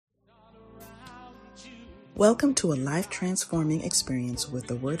Welcome to a life-transforming experience with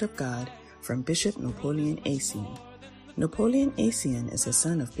the Word of God from Bishop Napoleon Acien. Napoleon Acien is a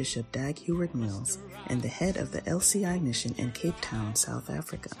son of Bishop Dag Heward-Mills and the head of the LCI mission in Cape Town, South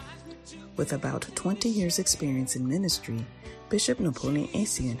Africa. With about 20 years' experience in ministry, Bishop Napoleon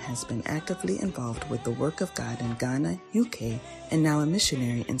Acien has been actively involved with the work of God in Ghana, UK, and now a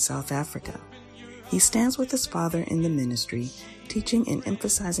missionary in South Africa. He stands with his father in the ministry, teaching and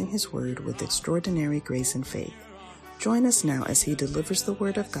emphasizing his word with extraordinary grace and faith. Join us now as he delivers the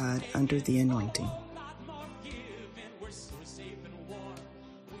word of God under the anointing.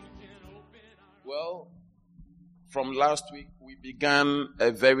 Well, from last week, we began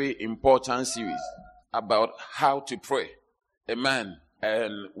a very important series about how to pray. Amen.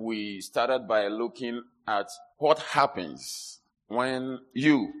 And we started by looking at what happens when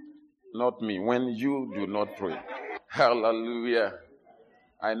you, not me, when you do not pray. Hallelujah.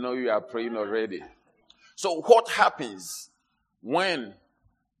 I know you are praying already. So what happens when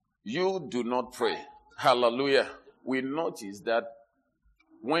you do not pray? Hallelujah. We notice that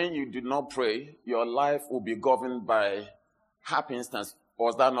when you do not pray, your life will be governed by happenstance.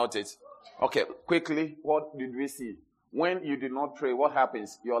 Was that not it? Okay, quickly, what did we see? When you do not pray, what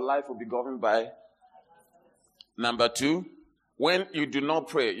happens? Your life will be governed by. Number two, when you do not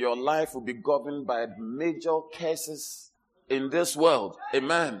pray, your life will be governed by major curses in this world.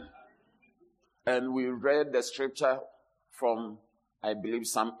 Amen. And we read the scripture from, I believe,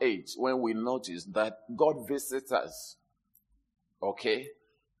 Psalm 8, when we noticed that God visits us. Okay?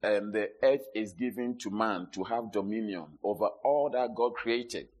 And the earth is given to man to have dominion over all that God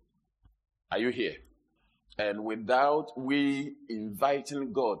created. Are you here? And without we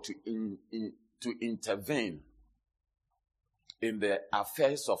inviting God to intervene in the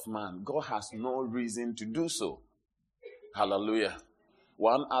affairs of man, God has no reason to do so. Hallelujah.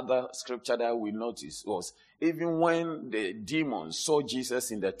 One other scripture that we noticed was, even when the demons saw Jesus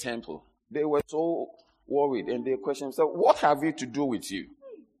in the temple, they were so worried and they questioned themselves, what have we to do with you?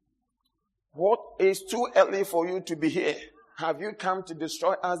 What is too early for you to be here? Have you come to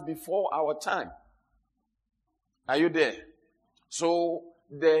destroy us before our time? Are you there? So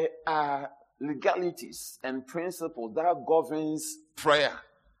there are legalities and principles that governs prayer.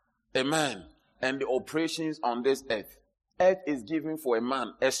 Amen. And the operations on this earth. Earth is given for a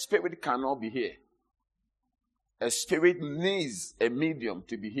man. A spirit cannot be here. A spirit needs a medium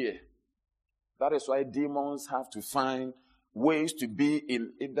to be here. That is why demons have to find ways to be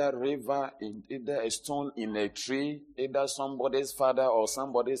in either river, in either a stone, in a tree, either somebody's father or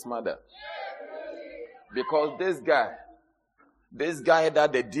somebody's mother. Because this guy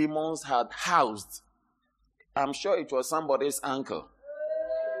that the demons had housed, I'm sure it was somebody's uncle.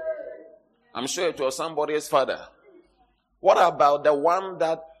 I'm sure it was somebody's father. What about the one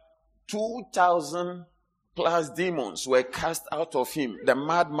that 2,000 plus demons were cast out of him, the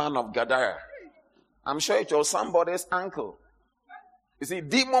madman of Gadara? I'm sure it was somebody's uncle. You see,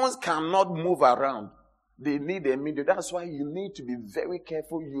 demons cannot move around. They need a medium. That's why you need to be very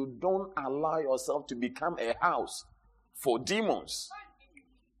careful. You don't allow yourself to become a house for demons.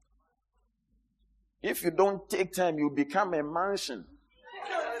 If you don't take time, you become a mansion.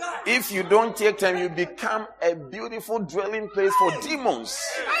 If you don't take time, you become a beautiful dwelling place for demons.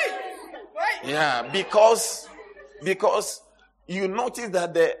 Yeah, because you notice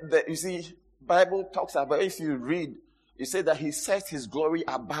that you see, Bible talks about, if you read, it says that he sets his glory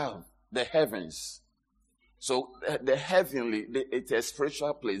above the heavens. So the heavenly, it's a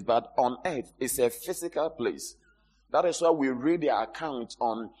spiritual place, but on earth, it's a physical place. That is why we read the account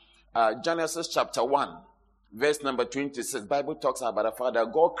on Genesis chapter 1, verse number 26. Bible talks about the Father.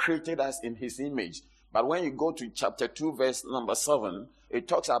 God created us in his image. But when you go to chapter 2, verse number 7, it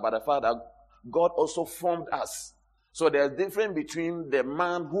talks about the Father. God also formed us. So there's a difference between the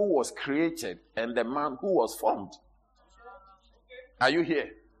man who was created and the man who was formed. Are you here?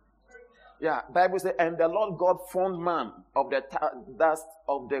 Yeah, Bible says, and the Lord God formed man of the dust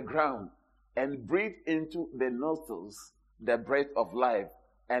of the ground and breathed into the nostrils the breath of life,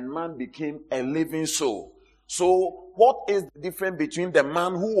 and man became a living soul. So what is the difference between the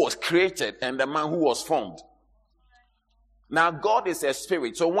man who was created and the man who was formed? Now, God is a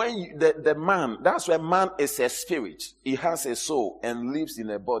spirit. So when the man, that's why man is a spirit. He has a soul and lives in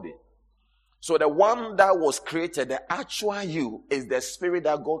a body. So the one that was created, the actual you, is the spirit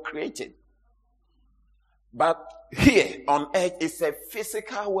that God created. But here on earth, it's a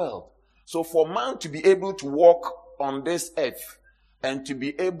physical world. So for man to be able to walk on this earth and to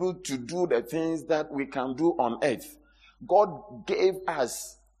be able to do the things that we can do on earth, God gave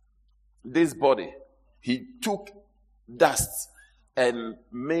us this body. He took dust and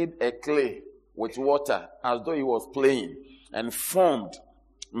made a clay with water as though he was playing and formed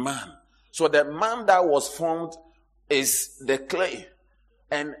man. So the man that was formed is the clay.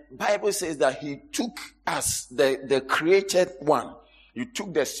 And Bible says that he took us, the created one. He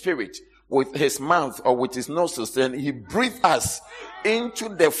took the spirit with his mouth or with his nostrils and he breathed us into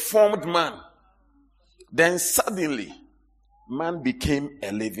the formed man. Then suddenly, man became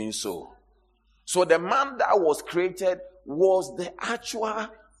a living soul. So the man that was created was the actual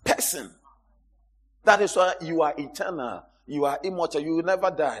person. That is why you are eternal. You are immortal. You will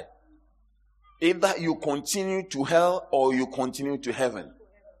never die. Either you continue to hell or you continue to heaven.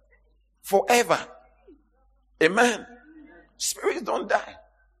 Forever. Amen. Spirits don't die.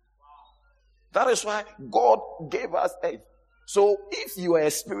 That is why God gave us earth. So if you are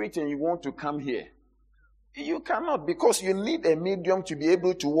a spirit and you want to come here, you cannot, because you need a medium to be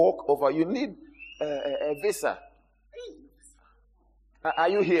able to walk over. You need a visa. Are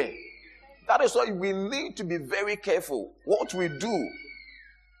you here? That is why we need to be very careful what we do.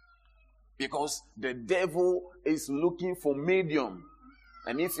 Because the devil is looking for medium.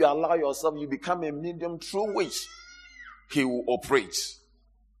 And if you allow yourself, you become a medium through which he will operate.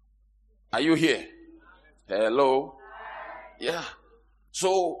 Are you here? Hello? Yeah.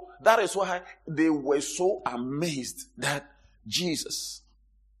 So that is why they were so amazed that Jesus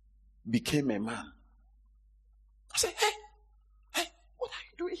became a man. I said, hey, what are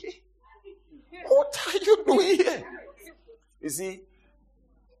you doing here? What are you doing here? You see,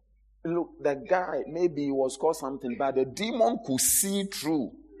 look, the guy, maybe he was called something, but the demon could see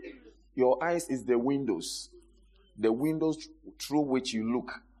through. Your eyes is the windows through which you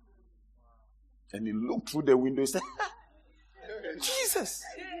look. And he looked through the window and said, Jesus.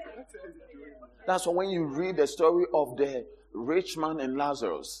 That's why when you read the story of the rich man and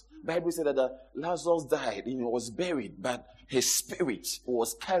Lazarus, the Bible said that Lazarus died and he was buried, but his spirit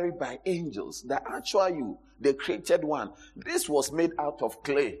was carried by angels. The actual you, the created one, this was made out of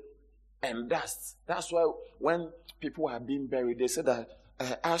clay and dust. That's why when people are being buried, they say that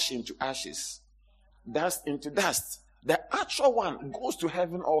ash into ashes, dust into dust. The actual one goes to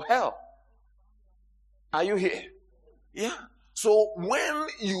heaven or hell. Are you here? Yeah. So when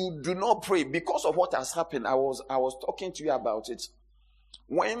you do not pray, because of what has happened, I was talking to you about it.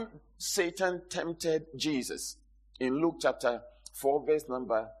 When Satan tempted Jesus in Luke chapter 4, verse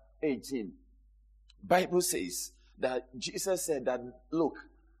number 18, Bible says that Jesus said that, look,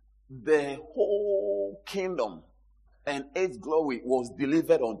 the whole kingdom and its glory was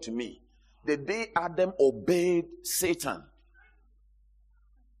delivered unto me. The day Adam obeyed Satan,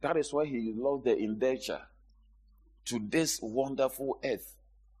 that is why he lost the indenture to this wonderful earth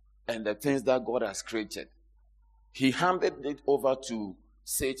and the things that God has created. He handed it over to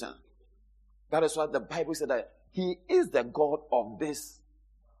Satan. That is why the Bible said that he is the God of this.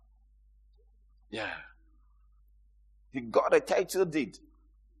 Yeah. He got a title deed.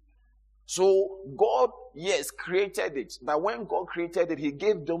 So God, yes, created it. But when God created it, he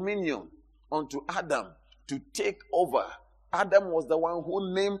gave dominion unto Adam to take over. Adam was the one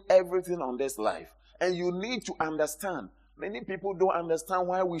who named everything on this life. And you need to understand, many people don't understand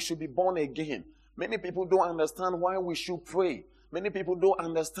why we should be born again. Many people don't understand why we should pray. Many people don't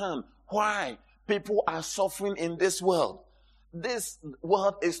understand why people are suffering in this world. This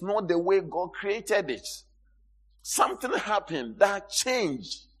world is not the way God created it. Something happened that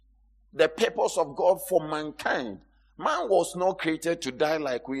changed the purpose of God for mankind. Man was not created to die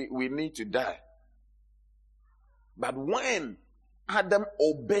like we need to die. But when Adam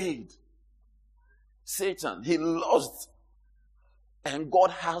obeyed Satan, he lost. And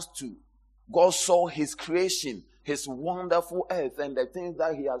God saw his creation, his wonderful earth and the things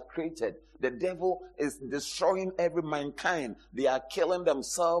that he has created. The devil is destroying every mankind. They are killing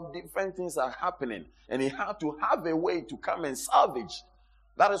themselves. Different things are happening. And he had to have a way to come and salvage.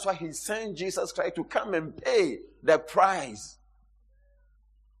 That is why he sent Jesus Christ to come and pay the price.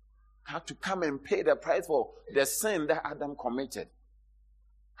 Had to come and pay the price for the sin that Adam committed.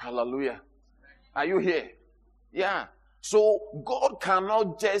 Hallelujah. Are you here? Yeah. So God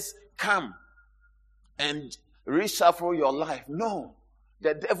cannot just come and reshuffle your life. No.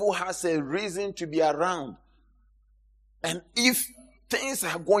 The devil has a reason to be around. And if things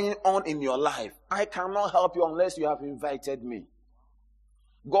are going on in your life, I cannot help you unless you have invited me.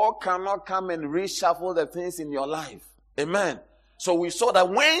 God cannot come and reshuffle the things in your life. Amen. So we saw that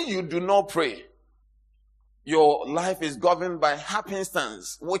when you do not pray, your life is governed by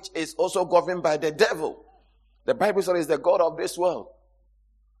happenstance, which is also governed by the devil. The Bible says the God of this world.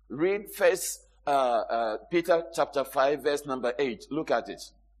 Read first Peter chapter 5, verse number 8. Look at it.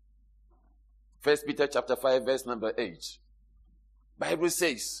 First Peter chapter 5, verse number 8. Bible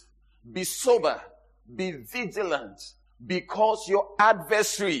says, Be sober. Be vigilant. Because your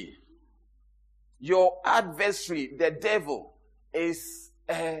adversary, the devil, is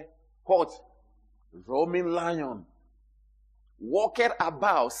a what? Roaming lion. Walketh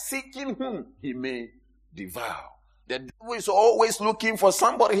about, seeking whom he may devour. The devil is always looking for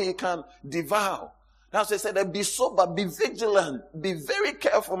somebody he can devour. That's why I said, be sober, be vigilant, be very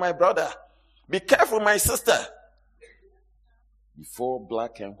careful, my brother. Be careful, my sister. Before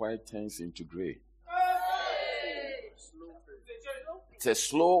black and white turns into gray. It's a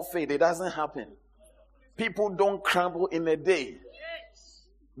slow fade. It doesn't happen. People don't crumble in a day.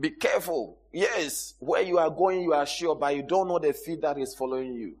 Be careful. Yes, where you are going, you are sure, but you don't know the feet that is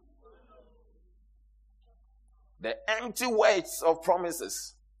following you. The empty words of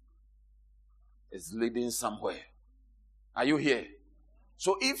promises is leading somewhere. Are you here?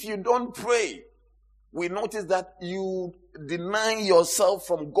 So if you don't pray, we notice that you deny yourself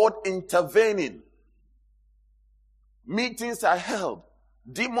from God intervening. Meetings are held.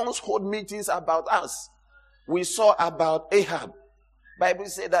 Demons hold meetings about us. We saw about Ahab. Bible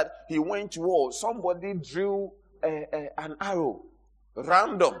said that he went to war. Somebody drew an arrow,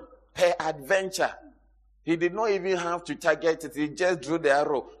 random, per adventure. He did not even have to target it. He just drew the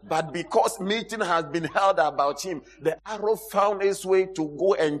arrow. But because meeting has been held about him, the arrow found its way to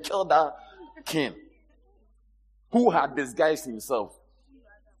go and kill that king who had disguised himself.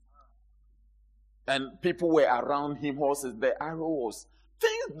 And people were around him, horses. The arrow was.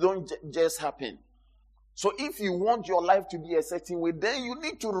 Things don't just happen. So if you want your life to be a certain way, then you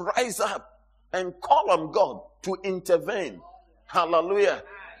need to rise up and call on God to intervene. Hallelujah.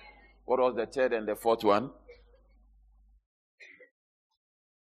 What was the third and the fourth one?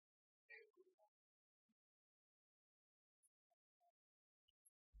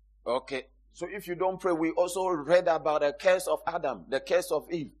 Okay. So if you don't pray, we also read about the curse of Adam, the curse of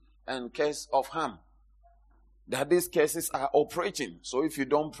Eve, and curse of Ham. That these curses are operating. So if you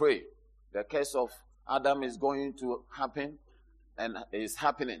don't pray, the curse of Adam is going to happen and is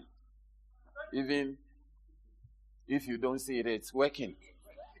happening. Even if you don't see it, it's working.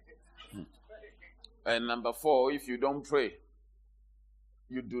 And number 4, if you don't pray,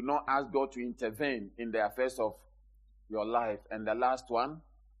 you do not ask God to intervene in the affairs of your life. And the last one,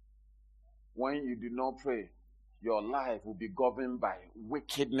 when you do not pray, your life will be governed by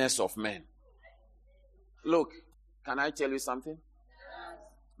wickedness of men. Look, can I tell you something?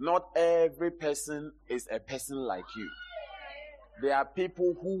 Not every person is a person like you. There are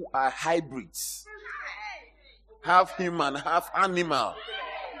people who are hybrids, half human, half animal.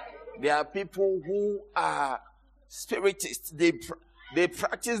 There are people who are spiritists. They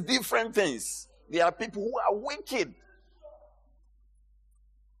practice different things. There are people who are wicked.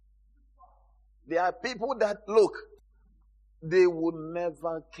 There are people that, look, they would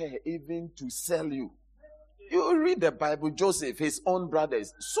never care even to sell you. You read the Bible, Joseph, his own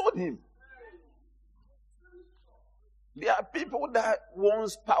brothers, sold him. There are people that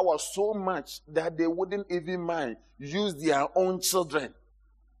want power so much that they wouldn't even mind use their own children.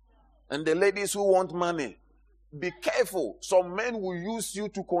 And the ladies who want money, be careful. Some men will use you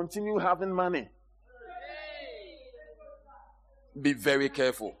to continue having money. Be very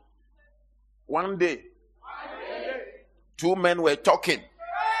careful. One day, 2 men were talking.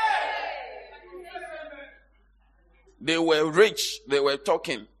 They were rich. They were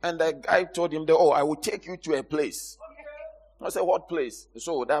talking. And the guy told him, I will take you to a place. I said, what place?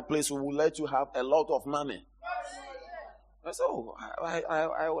 So that place will let you have a lot of money. I said,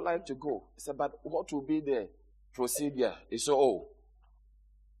 I would like to go. He said, but what will be the procedure? He said,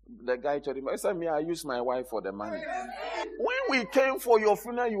 the guy told him, I said, I use my wife for the money. When we came for your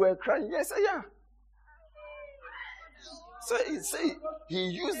funeral, you were crying. Yes, yeah. So he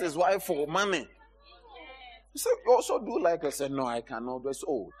used his wife for money. He said, you also do like I said, no, I cannot.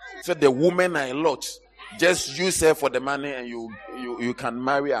 So the woman I loved, just use her for the money and you can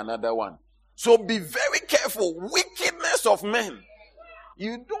marry another one. So be very careful. Wickedness of men.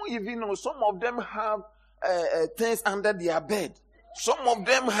 You don't even know. Some of them have things under their bed. Some of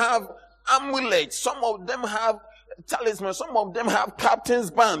them have amulets. Some of them have talismans. Some of them have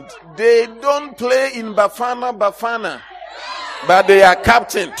captain's band. They don't play in Bafana. But they are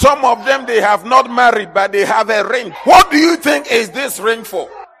captain. Some of them, they have not married, but they have a ring. What do you think is this ring for?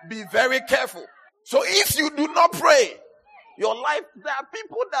 Be very careful. So if you do not pray, your life, there are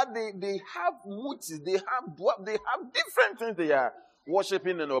people that they have moods, they have different things they are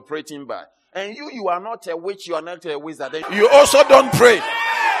worshiping and operating by. And you are not a witch, you are not a wizard. You also don't pray.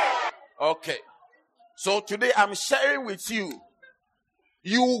 Okay. So today I'm sharing with you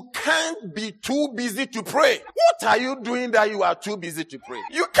You can't be too busy to pray. What are you doing that you are too busy to pray?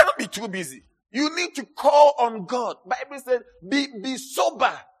 You can't be too busy. You need to call on God. Bible says, be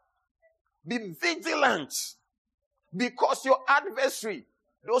sober. Be vigilant. Because your adversary,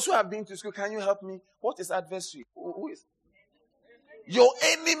 those who have been to school, can you help me? What is adversary? Who is? Your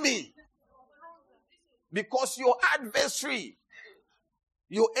enemy. Because your adversary,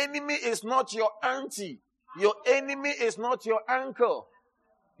 your enemy is not your auntie. Your enemy is not your uncle.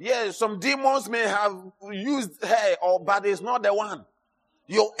 Yes, some demons may have used her, but it's not the one.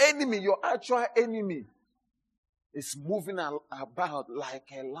 Your enemy, your actual enemy, is moving about like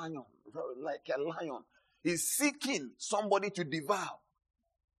a lion. Like a lion. He's seeking somebody to devour.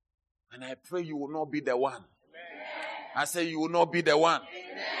 And I pray you will not be the one. Amen. I say you will not be the one.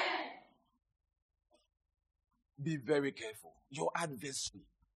 Amen. Be very careful. Your adversary.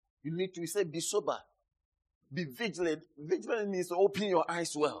 You need to say, be sober. Be vigilant. Vigilant means open your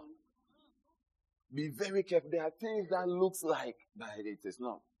eyes well. Be very careful. There are things that looks like, but it is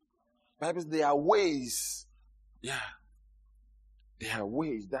not. Bible says there are ways. Yeah. There are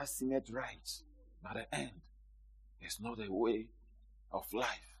ways that seem right. But at the end, it's not a way of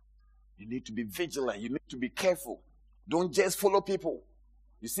life. You need to be vigilant. You need to be careful. Don't just follow people.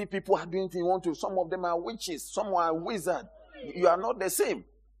 You see people are doing things you want to. Some of them are witches. Some are wizards. You are not the same.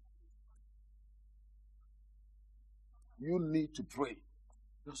 You need to pray.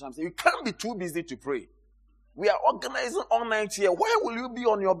 That's what I'm saying. You can't be too busy to pray. We are organizing all night here. Why will you be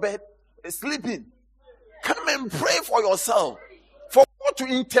on your bed sleeping? Come and pray for yourself. For God to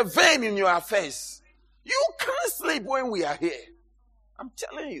intervene in your affairs. You can't sleep when we are here. I'm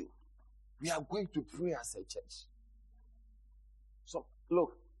telling you. We are going to pray as a church. So,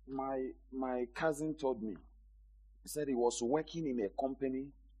 look, my cousin told me. He said he was working in a company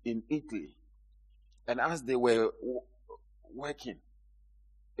in Italy. And as they were working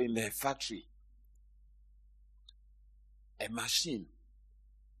in the factory, a machine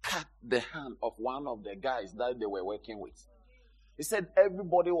cut the hand of one of the guys that they were working with. He said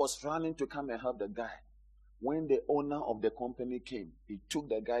everybody was running to come and help the guy. When the owner of the company came, he took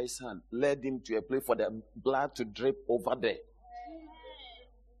the guy's hand, led him to a place for the blood to drip over there.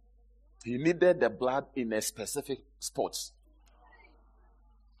 He needed the blood in a specific spot.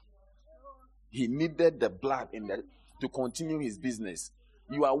 He needed the blood to continue his business.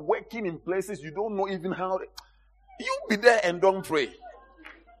 You are working in places you don't know even how. You be there and don't pray.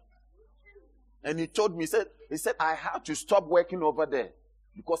 And he told me, he said, I have to stop working over there.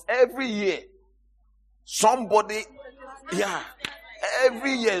 Because every year, somebody,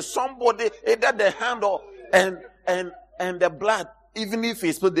 every year, somebody, either the hand or, and the blood, even if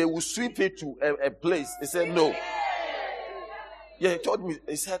it's, they will sweep it to a place. He said, no. Yeah, he told me,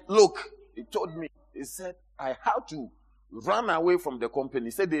 he said, look, he told me, he said, I have to run away from the company.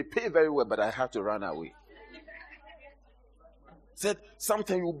 He said, they pay very well, but I have to run away. Said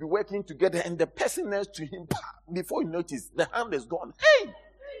sometimes you'll be working together and the person next to him, before you notice, the hand is gone. Hey!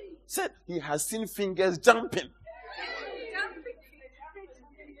 Said he has seen fingers jumping.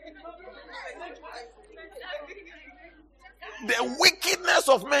 The wickedness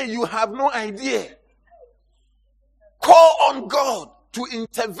of men, you have no idea. Call on God to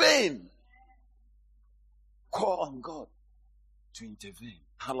intervene. Call on God to intervene.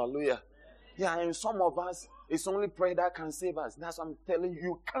 Hallelujah. Yeah, and some of us, it's only prayer that can save us. That's what I'm telling you.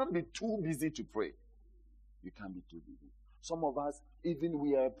 You can't be too busy to pray. You can't be too busy. Some of us, even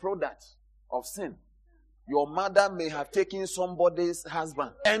we are a product of sin. Your mother may have taken somebody's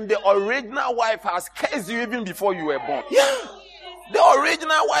husband. And the original wife has cursed you even before you were born. Yeah. The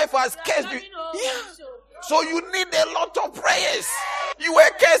original wife has cursed you. Yeah. So you need a lot of prayers. You were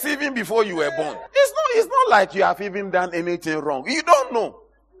cursed even before you were born. It's not like you have even done anything wrong. You don't know.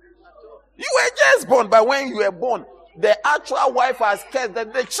 You were just born, but when you were born, the actual wife has cursed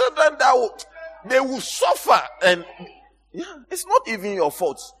that the children they will suffer. And yeah, it's not even your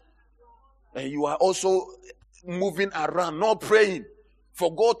fault. And you are also moving around, not praying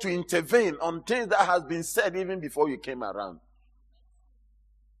for God to intervene on things that has been said even before you came around.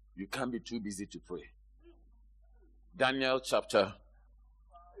 You can't be too busy to pray. Daniel chapter.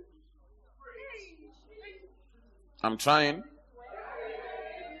 I'm trying.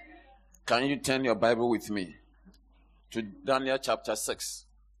 Can you turn your Bible with me to Daniel chapter 6?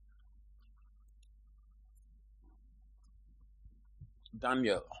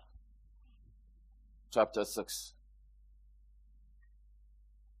 Daniel chapter 6.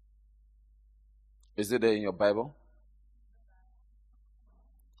 Is it there in your Bible?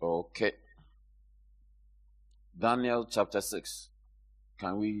 Okay. Daniel chapter 6.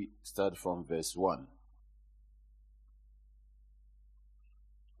 Can we start from verse 1?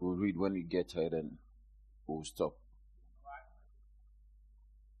 We'll read when we get to it and we'll stop.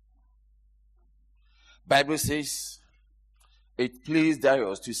 Bible says, it pleased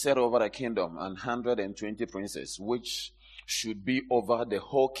Darius to set over the kingdom 120 princes, which should be over the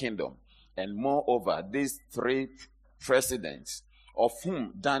whole kingdom. And moreover, these 3 presidents, of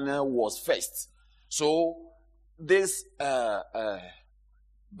whom Daniel was first. So this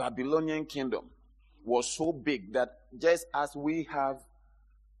Babylonian kingdom was so big that just as we have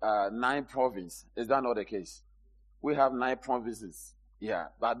 9 provinces, is that not the case? We have 9 provinces, yeah,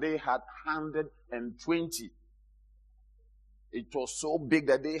 but they had 120. It was so big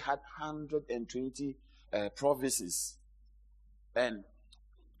that they had 120 provinces. And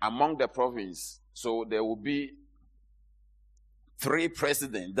among the provinces, so there will be 3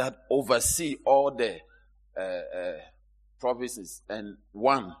 presidents that oversee all the provinces, and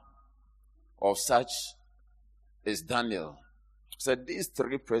one of such is Daniel. So these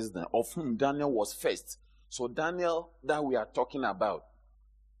 3 presidents, of whom Daniel was first. So Daniel that we are talking about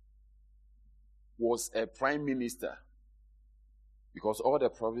was a prime minister, because all the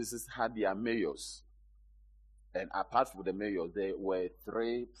provinces had their mayors. And apart from the mayors, there were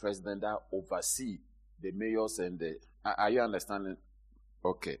 3 presidents that oversee the mayors and the... Are you understanding?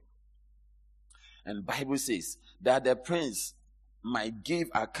 Okay. And Bible says that the prince might give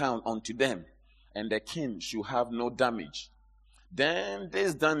account unto them, and the king should have no damage. Then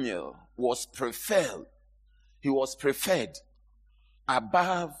this Daniel was preferred. He was preferred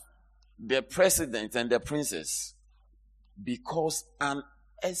above the president and the princes, because an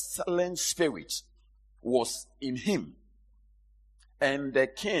excellent spirit was in him. And the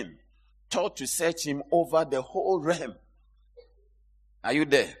king thought to set him over the whole realm. Are you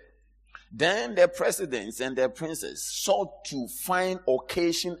there? Then the presidents and the princes sought to find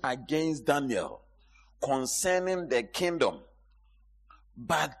occasion against Daniel concerning the kingdom,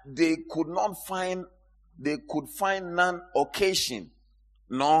 but they could find none occasion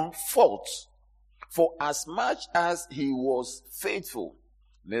nor fault. For as much as he was faithful,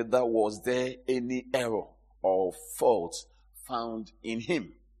 neither was there any error or fault found in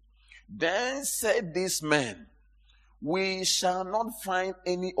him. Then said this man, we shall not find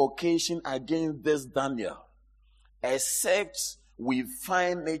any occasion against this Daniel, except we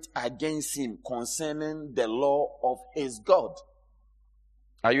find it against him concerning the law of his God.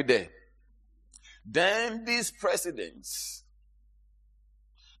 Are you there? Then these presidents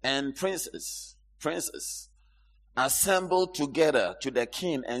and princes assembled together to the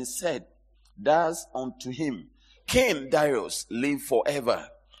king and said thus unto him, King Darius, live forever.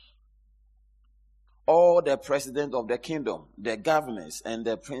 All the presidents of the kingdom, the governors and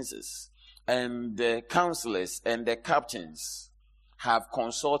the princes, and the counselors and the captains have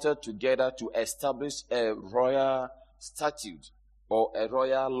consulted together to establish a royal statute or a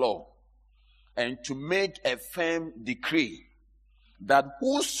royal law, and to make a firm decree that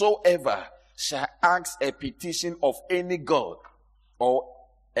whosoever shall ask a petition of any god or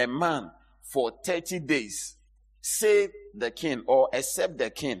a man for 30 days, save the king, or except the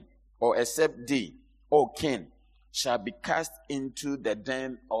king, or except thee, O king, shall be cast into the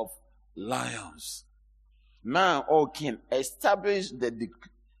den of lions. Now, O king, establish the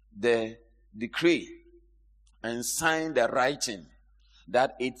decree and sign the writing,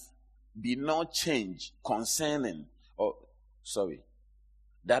 that it be not changed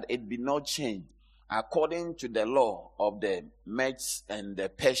that it be not changed according to the law of the Medes and the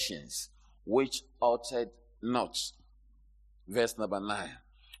Persians, which altered not. Verse number 9.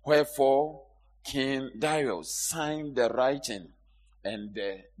 Wherefore King Darius signed the writing and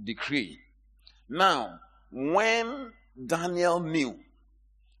the decree. Now, when Daniel knew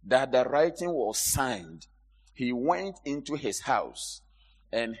that the writing was signed, he went into his house,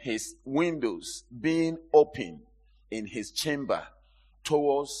 and his windows being open in his chamber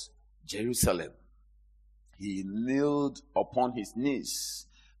towards Jerusalem, he kneeled upon his knees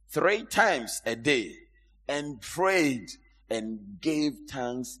 3 times a day and prayed and gave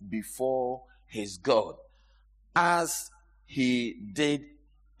thanks before his God, as he did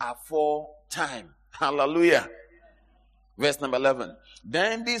aforetime. Hallelujah. Verse number 11.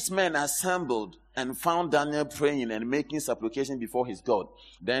 Then these men assembled and found Daniel praying and making supplication before his God.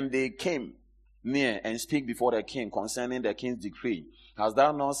 Then they came near and speak before the king concerning the king's decree. Hast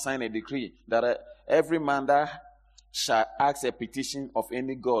thou not signed a decree that every man that shall ask a petition of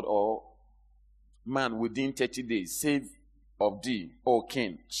any god or man within 30 days, save of thee, O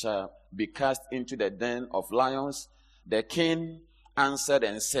king, shall be cast into the den of lions? The king answered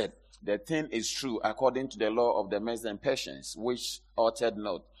and said, the thing is true according to the law of the Medes and Persians, which altered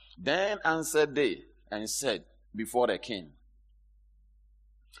not. Then answered they and said before the king,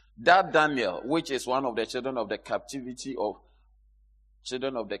 That Daniel, which is one of the children of the captivity of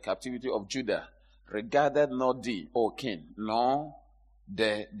Judah, regarded not thee, O king, nor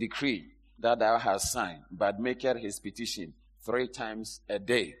the decree that thou hast signed, but maketh his petition 3 times a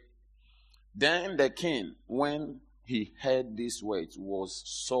day. Then the king, when he heard these words, was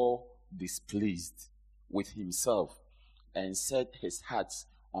so displeased with himself, and set his heart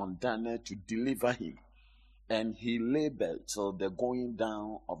on Daniel to deliver him. And he labored till the going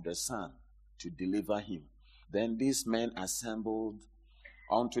down of the sun to deliver him. Then these men assembled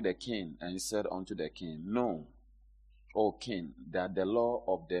unto the king, and said unto the king, Know, O king, that the law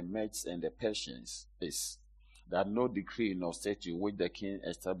of the Medes and the Persians is, that no decree nor statute which the king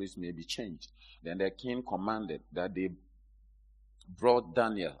established may be changed. Then the king commanded that they brought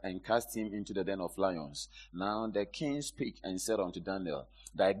Daniel and cast him into the den of lions. Now the king spake and said unto Daniel,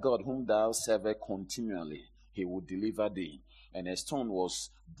 Thy God whom thou servest continually, he will deliver thee. And a stone was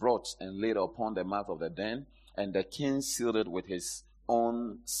brought and laid upon the mouth of the den, and the king sealed it with his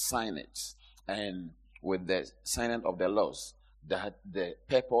own signet, and with the signet of the laws, that the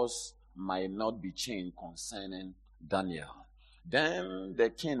purpose might not be changed concerning Daniel. Then the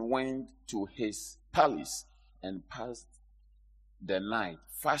king went to his palace and passed the night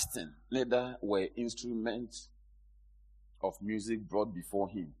fasting, neither were instruments of music brought before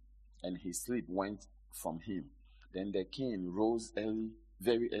him, and his sleep went from him. Then the king rose early,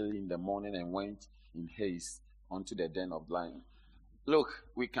 very early in the morning, and went in haste unto the den of lions. Look,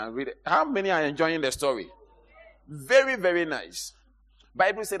 we can read it. How many are enjoying the story? Very, very nice.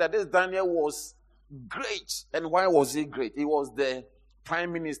 Bible said that this Daniel was great. And why was he great? He was the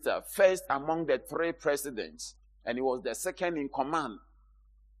prime minister, first among the 3 presidents. And he was the second in command.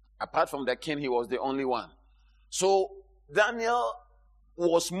 Apart from the king, he was the only one. So Daniel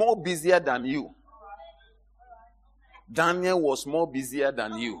was more busier than you. Daniel was more busier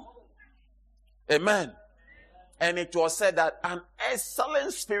than you. Amen. And it was said that an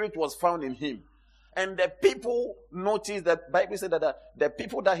excellent spirit was found in him. And the people noticed that, Bible said that the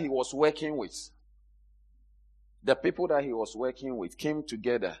people that he was working with, came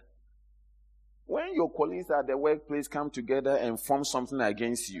together. When your colleagues at the workplace come together and form something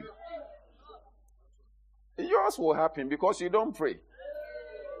against you, yours will happen because you don't pray.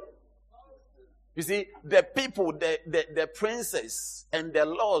 You see, the people, the princes and the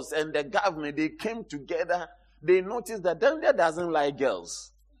lords and the government, they came together. They noticed that Daniel doesn't like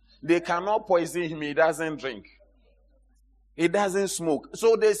girls. They cannot poison him. He doesn't drink. He doesn't smoke.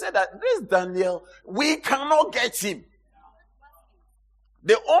 So they said that this Daniel, we cannot get him.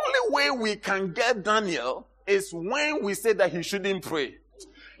 The only way we can get Daniel is when we say that he shouldn't pray.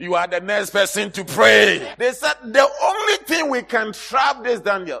 You are the next person to pray. They said the only thing we can trap this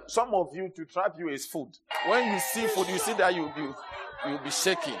Daniel. Some of you, to trap you is food. When you see food, you see that you'll be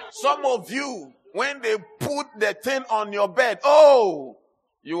shaking. Some of you, when they put the thing on your bed,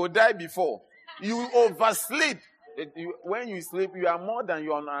 you will die before. You oversleep. When you sleep, you are more than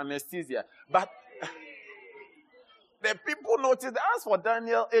you're on anesthesia. But the people noticed, as for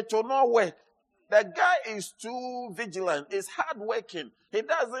Daniel, it will not work. The guy is too vigilant. He's hardworking. He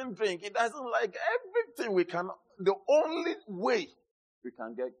doesn't drink. He doesn't like everything we can. The only way we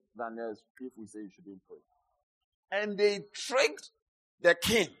can get Daniel is if we say you shouldn't pray. And they tricked the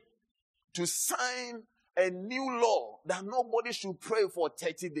king to sign a new law that nobody should pray for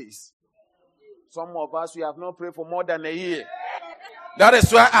 30 days. Some of us, we have not prayed for more than a year. That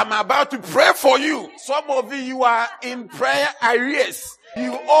is why I'm about to pray for you. Some of you are in prayer arrears.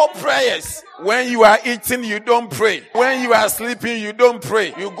 You owe prayers. When you are eating, you don't pray. When you are sleeping, you don't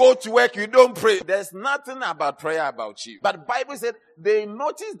pray. You go to work, you don't pray. There's nothing about prayer about you. But the Bible said they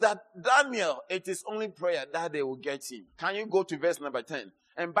noticed that Daniel, it is only prayer that they will get him. Can you go to verse number 10?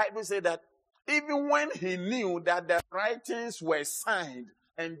 And Bible said that even when he knew that the writings were signed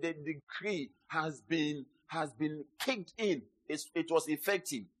and the decree has been kicked in, it was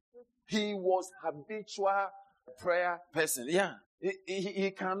effective. He was habitual prayer person. Yeah.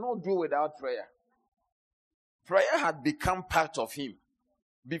 He cannot do without prayer. Prayer had become part of him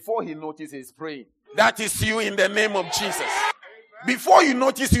before he noticed he's praying. That is you in the name of Jesus. Before you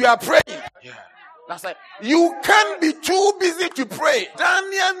notice you are praying. Yeah. That's like, you can't be too busy to pray.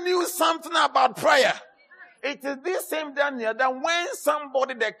 Daniel knew something about prayer. It is this same Daniel that when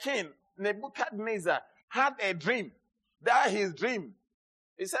somebody, the king, Nebuchadnezzar, had a dream, that his dream,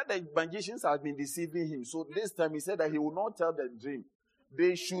 he said the magicians had been deceiving him. So this time he said that he will not tell the dream.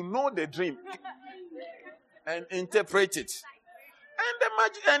 They should know the dream and interpret it.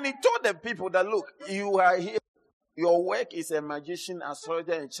 And he told the people that, look, you are here. Your work is a magician,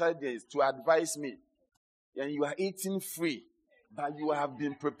 astrologer, and child to advise me. And you are eating free. But you have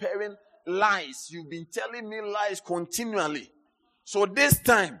been preparing lies. You've been telling me lies continually. So this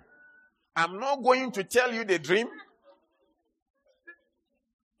time, I'm not going to tell you the dream.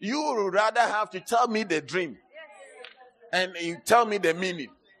 You would rather have to tell me the dream. And you tell me the meaning.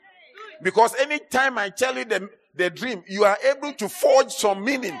 Because anytime I tell you the dream, you are able to forge some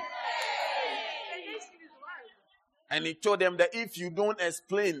meaning. And he told them that if you don't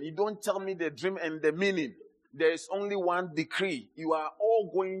explain, you don't tell me the dream and the meaning, there is only one decree. You are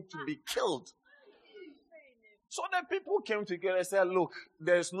all going to be killed. So the people came together and said, look,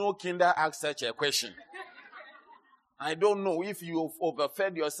 there's no king that asks such a question. I don't know if you've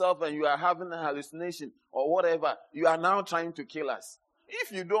overfed yourself and you are having a hallucination or whatever. You are now trying to kill us.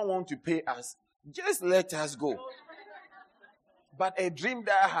 If you don't want to pay us, just let us go. But a dream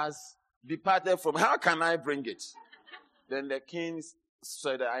that has departed from, how can I bring it? Then the king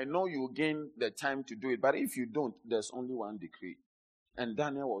said, I know you will gain the time to do it, but if you don't, there's only one decree. And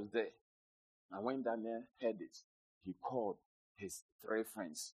Daniel was there. And when Daniel heard it, he called his 3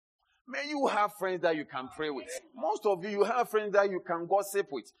 friends. May you have friends that you can pray with. Most of you have friends that you can gossip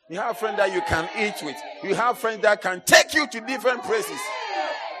with. You have friends that you can eat with. You have friends that can take you to different places.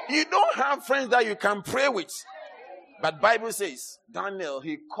 You don't have friends that you can pray with. But Bible says, Daniel,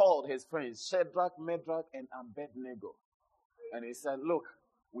 he called his friends, Shadrach, Meshach, and Abednego. And he said, look,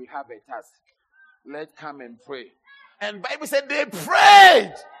 we have a task. Let's come and pray. And Bible said they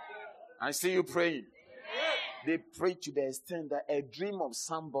prayed. I see you praying. They prayed to the extent that a dream of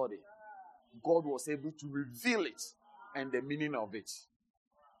somebody, God was able to reveal it and the meaning of it.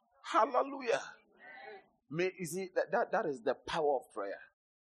 Hallelujah. You see, that is the power of prayer.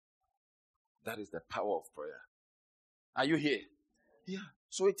 That is the power of prayer. Are you here? Yeah.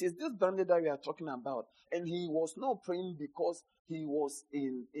 So it is this bandit that we are talking about. And he was not praying because he was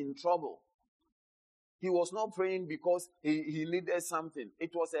in trouble. He was not praying because he needed something.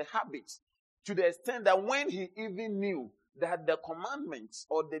 It was a habit. To the extent that when he even knew that the commandment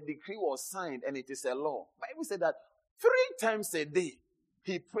or the decree was signed and it is a law, Bible said that 3 times a day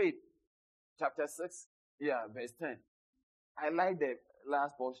he prayed. Chapter 6, verse 10. I like the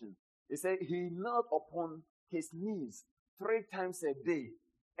last portion. It said he knelt upon his knees 3 times a day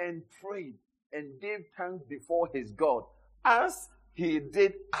and prayed and gave thanks before his God, as he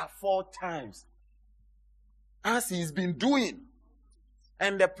did aforetimes, as he's been doing.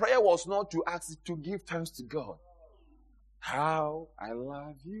 And the prayer was not to ask, to give thanks to God. How I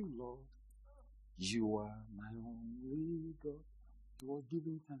love you, Lord. You are my only God. He was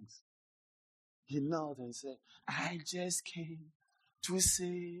giving thanks. He knelt and said, I just came to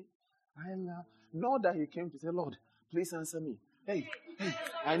say I love. Not that he came to say, Lord, please answer me. Hey,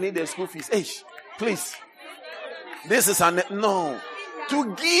 I need the school fees. Hey, please. This is no.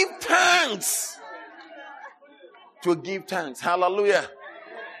 To give thanks. To give thanks. Hallelujah.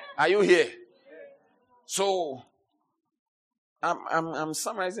 Are you here? So, I'm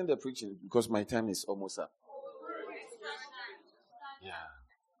summarizing the preaching because my time is almost up. Yeah.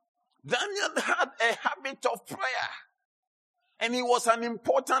 Daniel had a habit of prayer. And he was an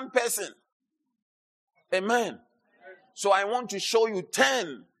important person. Amen. So I want to show you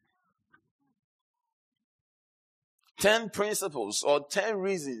 10 principles or 10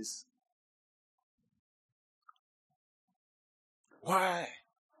 reasons why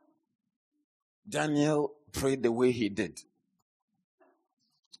Daniel prayed the way he did.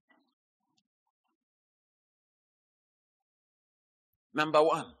 Number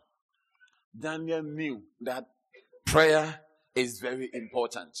 1, Daniel knew that prayer is very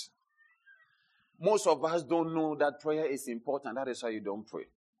important. Most of us don't know that prayer is important. That is why you don't pray.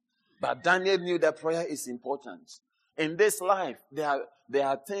 But Daniel knew that prayer is important. In this life, there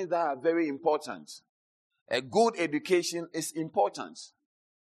are things that are very important. A good education is important.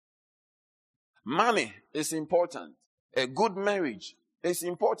 Money is important. A good marriage is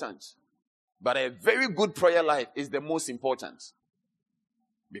important. But a very good prayer life is the most important.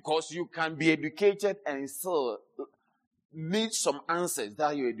 Because you can be educated and still need some answers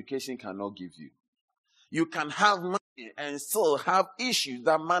that your education cannot give you. You can have money and still have issues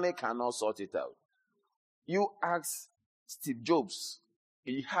that money cannot sort it out. You ask Steve Jobs,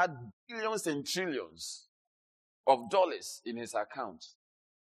 he had billions and trillions of dollars in his account.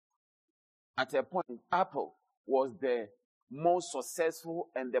 At a point, Apple was the most successful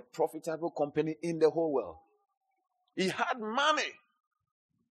and the profitable company in the whole world. He had money.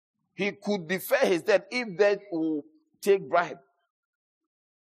 He could defer his debt if death would take bribe.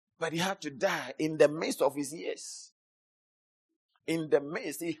 But he had to die in the midst of his years. In the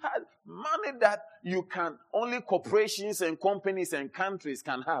midst, he had money that you can, only corporations and companies and countries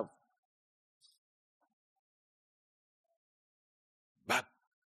can have.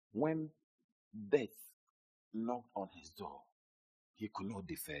 When death knocked on his door, he could not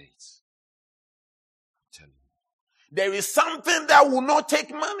defer it. I'm telling you. There is something that will not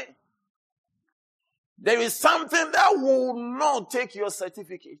take money. There is something that will not take your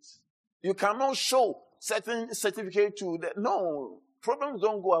certificate. You cannot show certain certificate to the... No, problems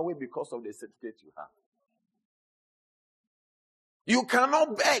don't go away because of the certificate you have. You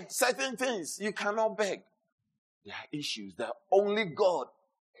cannot beg certain things. You cannot beg. There are issues that only God.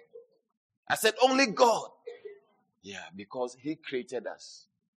 I said only God. Yeah, because he created us.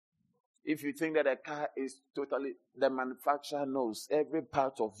 If you think that a car is totally... The manufacturer knows every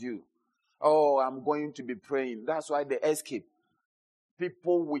part of you. Oh, I'm going to be praying. That's why they escape.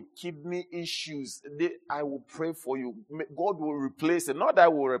 People with kidney issues, I will pray for you. God will replace it. Not that I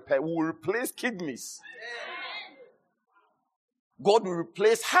will repair. We will replace kidneys. God will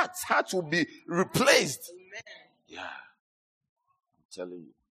replace hearts. Hearts will be replaced. Yeah. I'm telling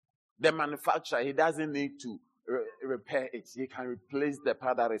you. The manufacturer, he doesn't need to repair it. He can replace the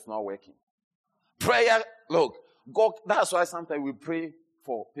part that is not working. Prayer, look, God, that's why sometimes we pray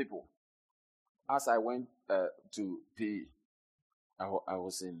for people. As I went to PE, I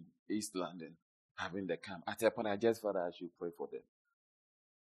was in East London having the camp. At a point, I just thought I should pray for them.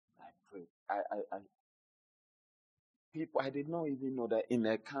 I prayed. People, I did not even know that in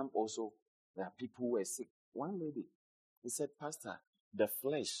a camp also, there are people who were sick. One lady, he said, Pastor, the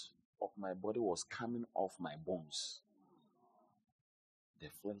flesh of my body was coming off my bones. The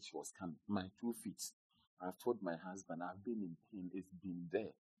flesh was coming. My 2 feet. I've told my husband, I've been in pain. It's been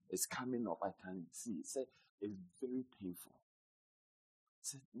there. It's coming up. I can see. He said, it's very painful. He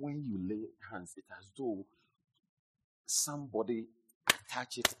said, when you lay hands, it's as though somebody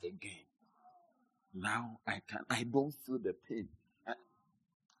attach it again. Now I don't feel the pain.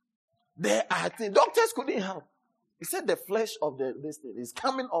 There are things, doctors couldn't help. He said the flesh of this thing is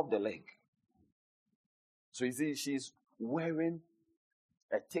coming off the leg. So you see, she's wearing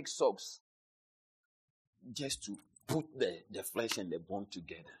a thick socks just to put the flesh and the bone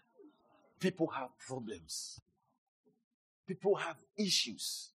together. People have problems. People have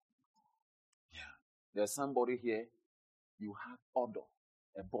issues. Yeah. There's somebody here, you have odor,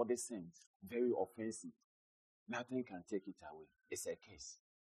 a body sense, very offensive. Nothing can take it away. It's a case.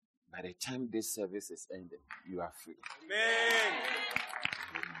 By the time this service is ended, you are free. Amen.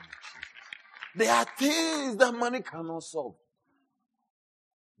 There are things that money cannot solve.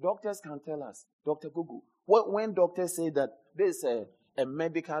 Doctors can tell us, Dr. Gugu, when doctors say that there's a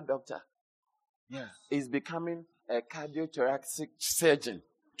medical doctor, yeah, is becoming a cardiothoracic surgeon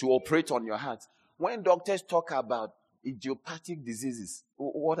to operate on your heart. When doctors talk about idiopathic diseases,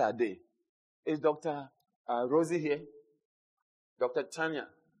 what are they? Is Dr. Rosie here? Dr. Tanya?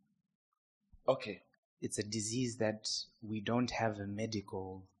 Okay. It's a disease that we don't have a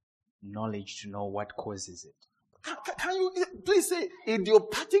medical knowledge to know what causes it. Can you please say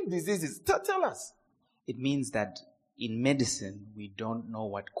idiopathic diseases? Tell us. It means that in medicine, we don't know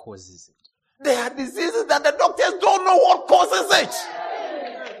what causes it. There are diseases that the doctors don't know what causes it.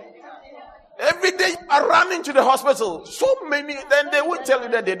 Every day you are running to the hospital. So many, then they will tell you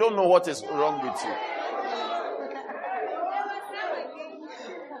that they don't know what is wrong with you.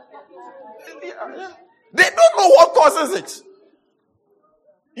 They don't know what causes it.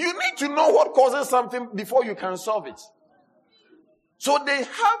 You need to know what causes something before you can solve it. So there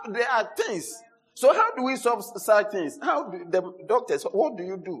are things. So how do we solve such things? How do the doctors, what do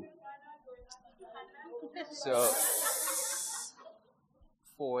you do? So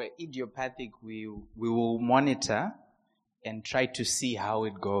for idiopathic, we will monitor and try to see how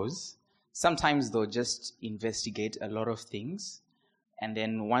it goes. Sometimes they'll just investigate a lot of things. And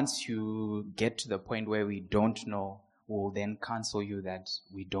then once you get to the point where we don't know, we'll then counsel you that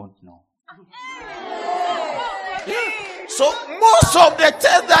we don't know. So most of the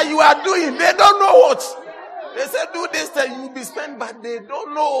tests that you are doing, they don't know what. They say do this test, you'll be spent, but they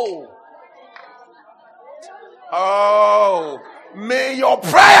don't know. Oh, may your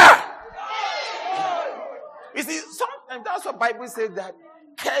prayer. You see, sometimes that's what the Bible says, that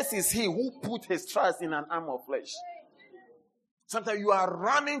cursed is he who put his trust in an arm of flesh. Sometimes you are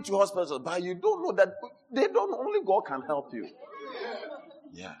running to hospitals, but you don't know that only God can help you.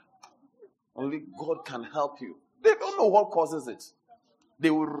 Yeah. Only God can help you. They don't know what causes it. They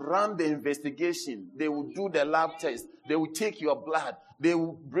will run the investigation. They will do the lab test. They will take your blood. They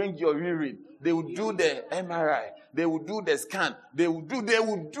will bring your urine. They will do the MRI. They will do the scan. You'll be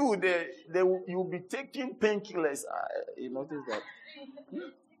taking painkillers. You notice that?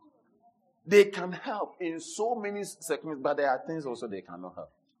 They can help in so many circumstances, but there are things also they cannot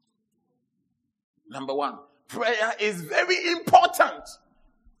help. Number one, prayer is very important.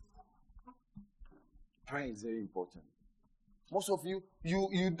 Prayer is very important. Most of you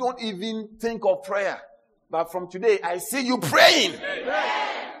don't even think of prayer. But from today, I see you praying.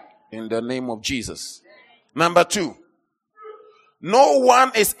 In the name of Jesus. Number 2. No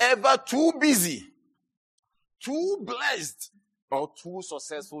one is ever too busy, too blessed, or too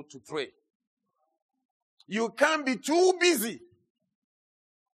successful to pray. You can't be too busy.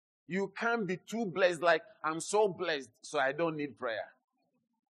 You can't be too blessed, like, I'm so blessed, so I don't need prayer.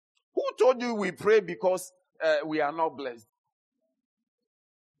 Who told you we pray because we are not blessed?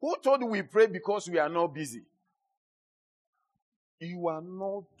 Who told you we pray because we are not busy? You are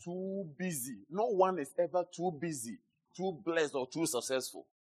not too busy. No one is ever too busy, too blessed, or too successful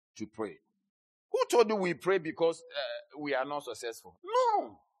to pray. Who told you we pray because we are not successful?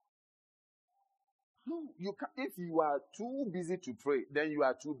 No. No, you can. If you are too busy to pray, then you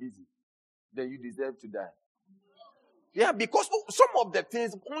are too busy. Then you deserve to die. Yeah, because some of the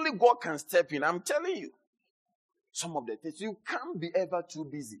things only God can step in. I'm telling you. Some of the things you can't be ever too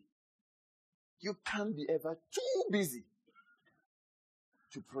busy. You can't be ever too busy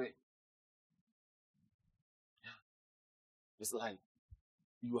to pray. Yeah. It's like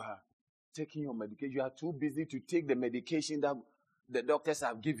you are taking your medication. You are too busy to take the medication that the doctors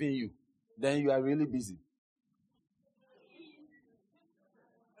have given you. Then you are really busy.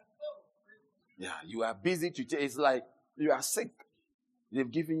 Yeah, you are busy to take. It's like you are sick. They've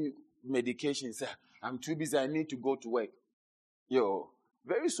given you medication. Say, I'm too busy. I need to go to work.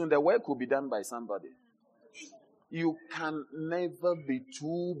 Very soon the work will be done by somebody. You can never be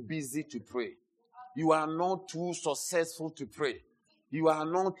too busy to pray. You are not too successful to pray. You are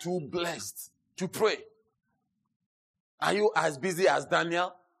not too blessed to pray. Are you as busy as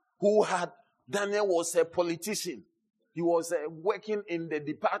Daniel? Daniel was a politician. He was working in the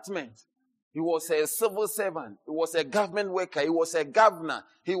department. He was a civil servant. He was a government worker. He was a governor.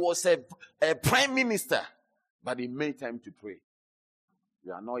 He was a prime minister. But he made time to pray.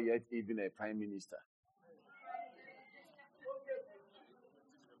 You are not yet even a prime minister.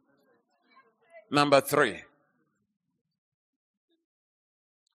 Number 3.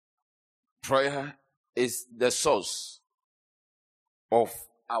 Prayer is the source of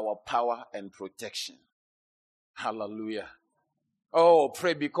our power and protection. Hallelujah. Oh,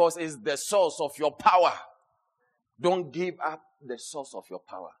 pray because it's the source of your power. Don't give up the source of your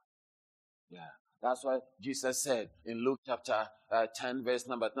power. Yeah. That's why Jesus said in Luke chapter 10 verse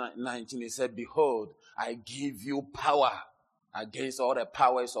number 19, he said, behold, I give you power against all the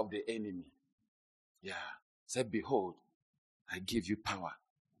powers of the enemy. Yeah. He said, behold, I give you power.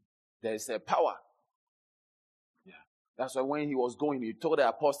 There is a power. Yeah. That's why when he was going, he told the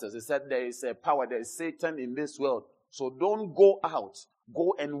apostles, he said, there is a power, there is Satan in this world. So don't go out.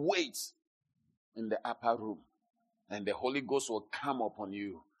 Go and wait in the upper room. And the Holy Ghost will come upon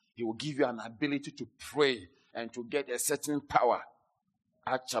you. He will give you an ability to pray and to get a certain power.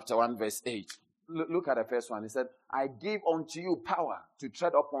 Acts chapter 1 verse 8. Look at the first one. He said, I give unto you power to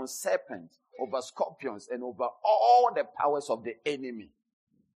tread upon serpents, over scorpions, and over all the powers of the enemy.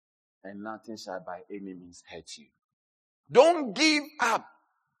 And nothing shall by any means hurt you. Don't give up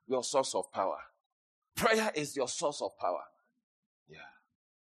your source of power. Prayer is your source of power. Yeah.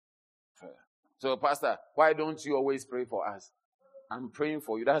 Prayer. So, Pastor, why don't you always pray for us? I'm praying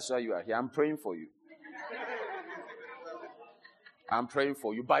for you. That's why you are here. I'm praying for you. I'm praying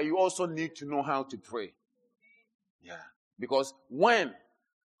for you. But you also need to know how to pray. Yeah. Because when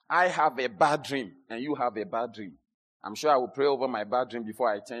I have a bad dream and you have a bad dream, I'm sure I will pray over my bad dream before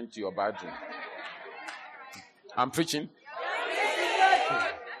I turn to your bad dream. I'm preaching.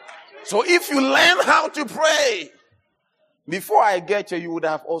 So if you learn how to pray, before I get here, you would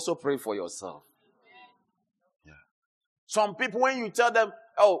have also prayed for yourself. Yeah. Some people, when you tell them,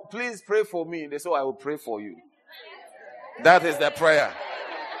 oh, please pray for me, they say, oh, I will pray for you. That is the prayer.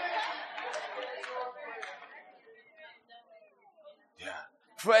 Yeah.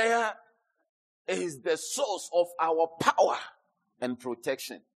 Prayer is the source of our power and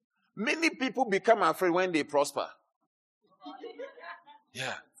protection. Many people become afraid when they prosper.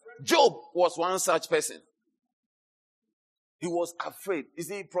 Yeah. Job was one such person. He was afraid. You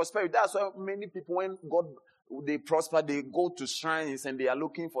see, prosperity. That's why many people, when they prosper, they go to shrines and they are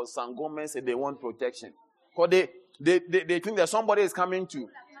looking for sangomas and they want protection. Because they think that somebody is coming to.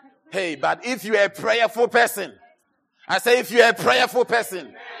 Hey, but if you are a prayerful person, I say if you are a prayerful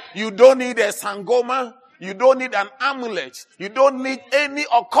person, you don't need a sangoma, you don't need an amulet, you don't need any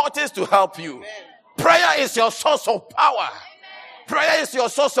occultist to help you. Prayer is your source of power. Prayer is your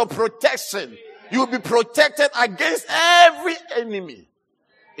source of protection. You will be protected against every enemy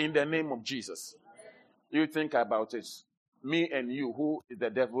in the name of Jesus. You think about it. Me and you, who is the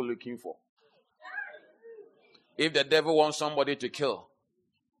devil looking for? If the devil wants somebody to kill,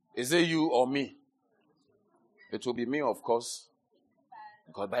 is it you or me? It will be me, of course.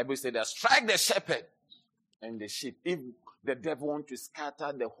 Because the Bible says that strike the shepherd and the sheep. If the devil wants to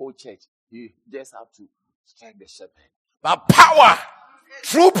scatter the whole church, you just have to strike the shepherd. But power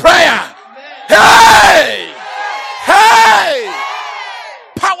through prayer. Hey! Hey!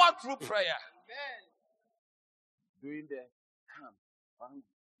 Power through prayer. During the camp, one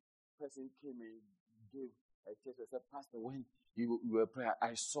person came and gave a church and said, Pastor, when you were praying,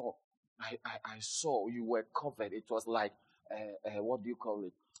 I saw you were covered. It was like, what do you call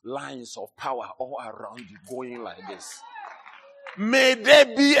it? Lines of power all around you going like this. May there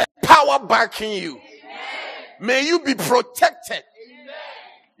be a power backing you. Amen. May you be protected. Amen.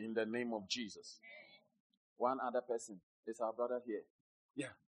 In the name of Jesus. One other person is our brother here.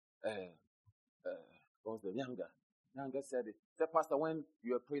 Yeah. What's the younger? Younger said it. Said, Pastor, when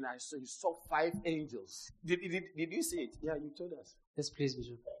you were praying, he saw 5 angels. Did you see it? Yeah, you told us. Yes, please,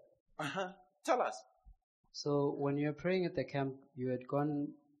 Bishop. Tell us. So when you were praying at the camp, you had gone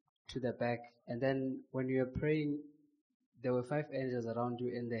to the back, and then when you were praying, there were 5 angels around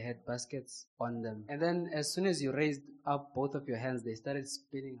you, and they had baskets on them. And then as soon as you raised up both of your hands, they started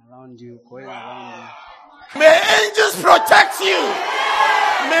spinning around you, going around you. May angels protect you.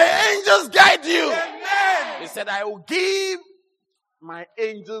 May angels guide you. He said, I will give my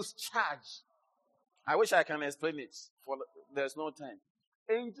angels charge. I wish I can explain it. There's no time.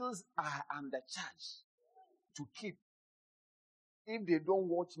 Angels are under charge to keep. If they don't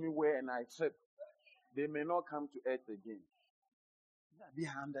watch me where and I trip, they may not come to earth again. They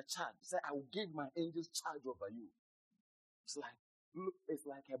are under charge. He said, I will give my angels charge over you. It's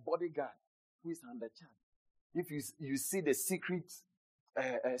like a bodyguard who is under charge. If you see the secret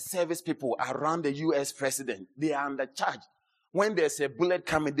service people around the U.S. president, they are under charge. When there's a bullet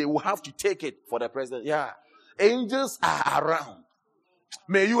coming, they will have to take it for the president. Yeah. Angels are around.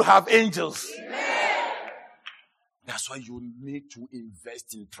 May you have angels. Amen. That's why you need to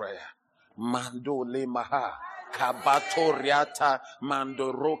invest in prayer. Mando le maha. Kabato riata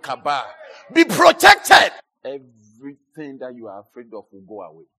mandoro kaba. Be protected. Everything that you are afraid of will go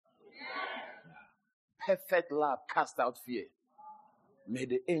away. Perfect love cast out fear. May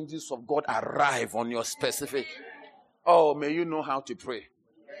the angels of God arrive on your specific. Oh, may you know how to pray.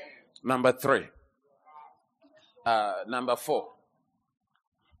 Number 3. Number 4.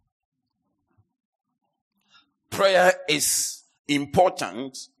 Prayer is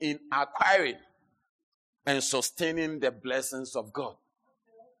important in acquiring and sustaining the blessings of God.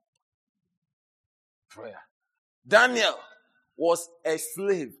 Prayer. Daniel was a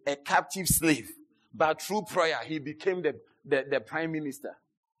slave, a captive slave. But through prayer, he became the prime minister.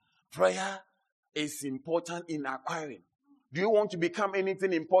 Prayer is important in acquiring. Do you want to become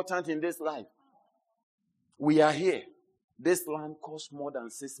anything important in this life? We are here. This land costs more than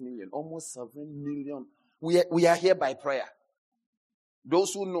 6 million, almost 7 million. We are here by prayer.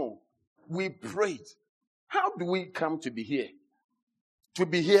 Those who know, we prayed. How do we come to be here? To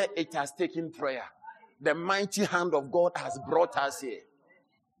be here, it has taken prayer. The mighty hand of God has brought us here.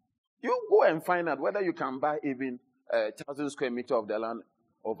 You go and find out whether you can buy even 1,000 square meters of the land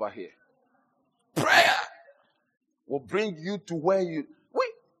over here. Prayer will bring you to where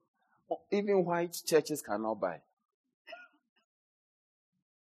even white churches cannot buy.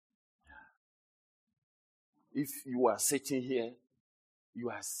 If you are sitting here, you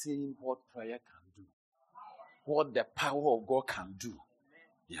are seeing what prayer can do. What the power of God can do.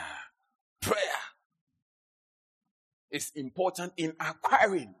 Yeah. Prayer is important in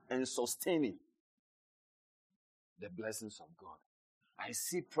acquiring and sustaining the blessings of God. I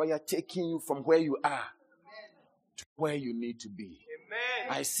see prayer taking you from where you are to where you need to be.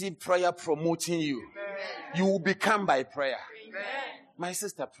 Amen. I see prayer promoting you. Amen. You will become by prayer. Amen. My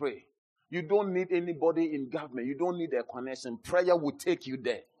sister, pray. You don't need anybody in government. You don't need a connection. Prayer will take you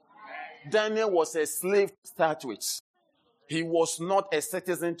there. Daniel was a slave to start with. He was not a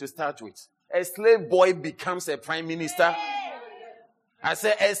citizen to start with. A slave boy becomes a prime minister. I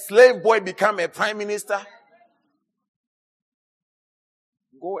said a slave boy become a prime minister.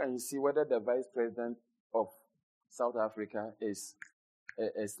 Go and see whether the vice president of South Africa is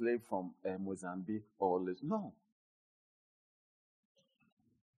a slave from Mozambique or no.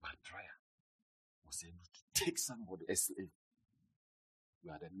 But prayer was able to take somebody, a slave.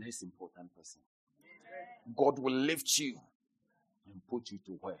 You are the next important person. God will lift you and put you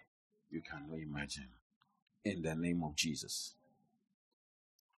to where you cannot imagine. In the name of Jesus.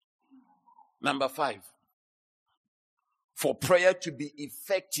 Number 5. For prayer to be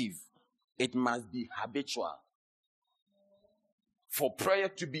effective, it must be habitual. For prayer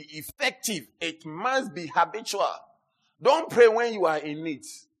to be effective, it must be habitual. Don't pray when you are in need.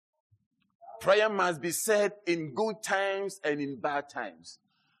 Prayer must be said in good times and in bad times.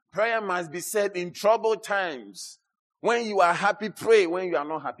 Prayer must be said in troubled times. When you are happy, pray. When you are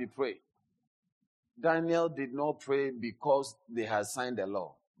not happy, pray. Daniel did not pray because they had signed the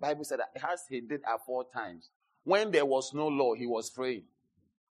law. The Bible said that as he did aforetime. When there was no law, he was praying.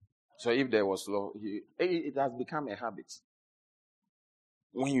 So if there was law, it has become a habit.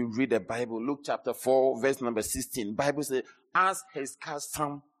 When you read the Bible, Luke chapter 4, verse number 16, Bible says, as his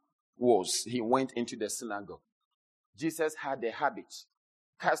custom was, he went into the synagogue. Jesus had a habit.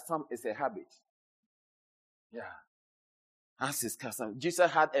 Custom is a habit. Yeah. As his custom. Jesus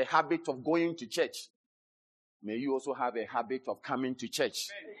had a habit of going to church. May you also have a habit of coming to church.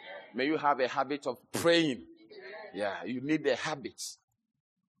 May you have a habit of praying. Yeah, you need a habit.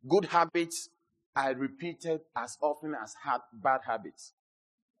 Good habits are repeated as often as bad habits.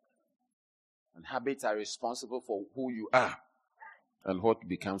 And habits are responsible for who you are and what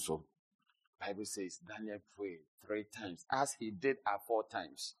becomes of. Bible says Daniel prayed 3 times as he did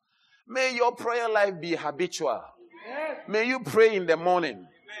aforetime. May your prayer life be habitual. May you pray in the morning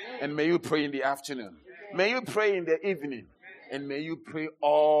and may you pray in the afternoon. May you pray in the evening and may you pray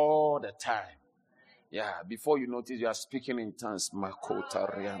all the time. Yeah, before you notice you are speaking in tongues.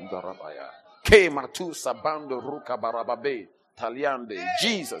 Makota riandarabaya. Ke matu sabando ruka barababe. Taliande.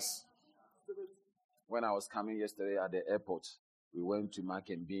 Jesus. When I was coming yesterday at the airport, we went to Mark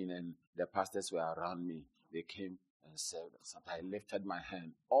and Bean and the pastors were around me. They came and said, I lifted my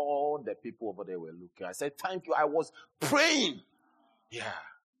hand. All the people over there were looking. I said, thank you. I was praying. Yeah,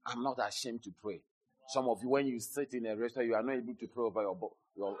 I'm not ashamed to pray. Some of you, when you sit in a restaurant, you are not able to pray over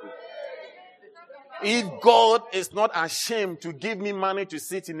your If God is not ashamed to give me money to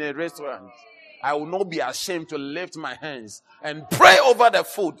sit in a restaurant, I will not be ashamed to lift my hands and pray over the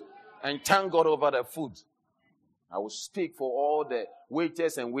food and thank God over the food. I will speak for all the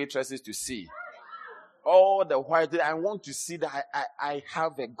waiters and waitresses to see. All the white, I want to see that I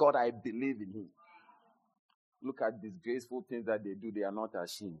have a God, I believe in him. Look at disgraceful things that they do, they are not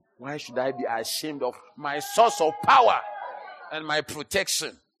ashamed. Why should I be ashamed of my source of power and my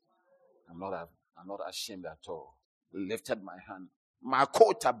protection? I'm not ashamed at all. Lifted my hand.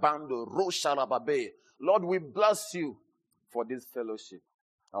 Makota bando rosharababe. Lord, we bless you for this fellowship.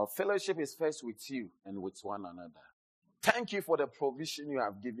 Our fellowship is first with you and with one another. Thank you for the provision you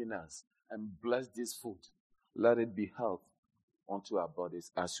have given us. And bless this food. Let it be health unto our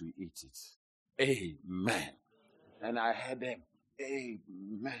bodies as we eat it. Amen. And I heard them.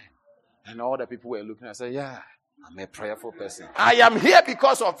 Amen. And all the people were looking. I said, yeah, I'm a prayerful person. I am here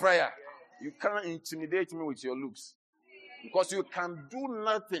because of prayer. You can't intimidate me with your looks. Because you can do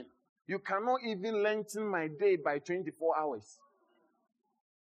nothing. You cannot even lengthen my day by 24 hours.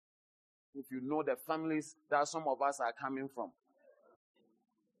 If you know the families that some of us are coming from.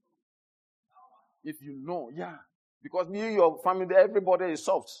 If you know, yeah. Because you, your family, everybody is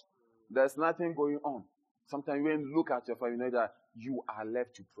soft. There's nothing going on. Sometimes when you look at your family, you know that you are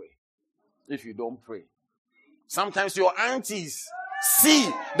left to pray. If you don't pray. Sometimes your aunties see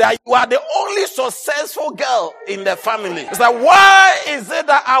that you are the only successful girl in the family. It's like, why is it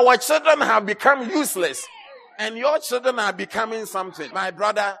that our children have become useless and your children are becoming something? My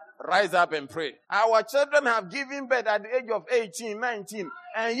brother, rise up and pray. Our children have given birth at the age of 18, 19,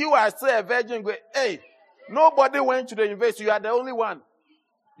 and you are still a virgin. Hey, nobody went to the university. You are the only one.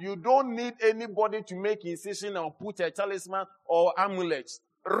 You don't need anybody to make incision or put a talisman or amulet.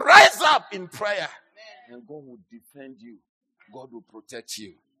 Rise up in prayer. And God will defend you. God will protect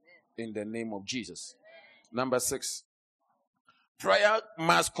you. In the name of Jesus. Number 6. Prayer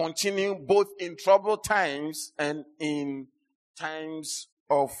must continue both in troubled times and in times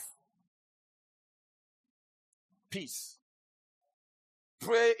of peace.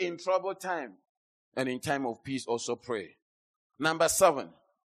 Pray in troubled time. And in time of peace also pray. Number 7.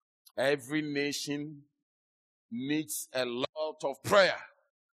 Every nation needs a lot of prayer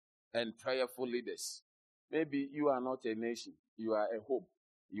and prayerful leaders. Maybe you are not a nation. You are a hope.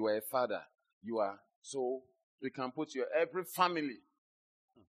 You are a father. You are. So we can put every family.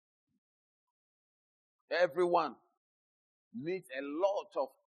 Everyone needs a lot of.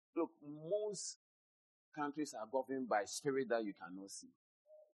 Look, most countries are governed by spirit that you cannot see.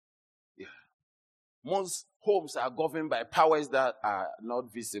 Yeah. Most homes are governed by powers that are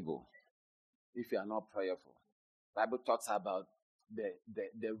not visible if you are not prayerful. The Bible talks about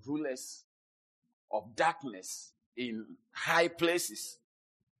the rulers of darkness in high places.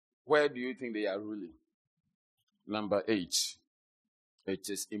 Where do you think they are ruling? Number 8. It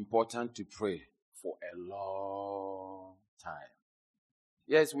is important to pray for a long time.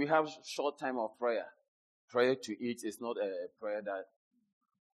 Yes, we have short time of prayer. Prayer to eat is not a prayer that,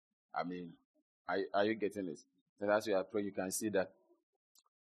 are you getting it? And as you are praying, you can see that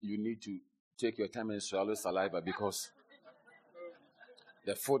you need to take your time and swallow saliva because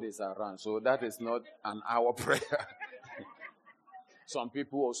the food is around. So that is not an hour prayer. Some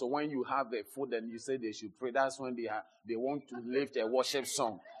people also, when you have the food and you say they should pray, that's when they want to lift a worship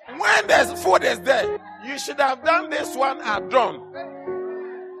song. When there's food is there, you should have done this one at dawn.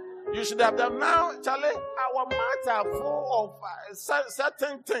 You should have done now, Charlie. Our mouths are full of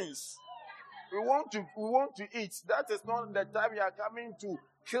certain things. We want to eat. That is not the time you are coming to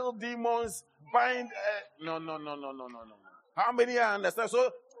kill demons, bind. No. How many understand?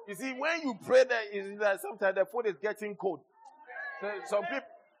 So you see, when you pray, that sometimes the food is getting cold. So some people,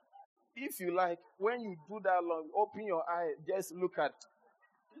 if you like, when you do that long, open your eye, just look at.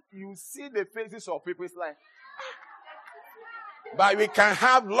 You see the faces of people. It's like, but we can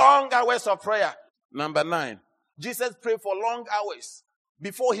have long hours of prayer. Number 9, Jesus prayed for long hours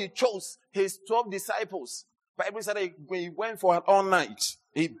before he chose his 12 disciples. The Bible said when he went for an all night,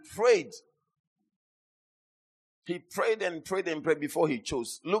 he prayed. He prayed and prayed and prayed before he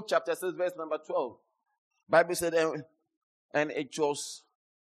chose. Luke chapter 6, verse number 12. The Bible said, and it was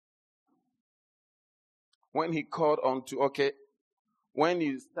when he called on to, when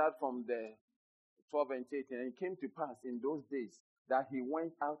you start from the 12 and 13, and it came to pass in those days that he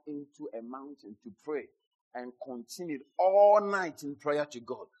went out into a mountain to pray and continued all night in prayer to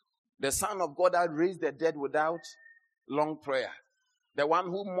God. The Son of God that raised the dead without long prayer. The one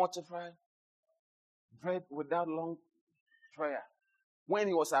who multiplied bread without long prayer. When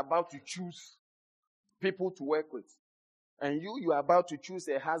he was about to choose people to work with. And you are about to choose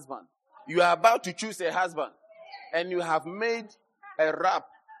a husband. You are about to choose a husband. And you have made a rap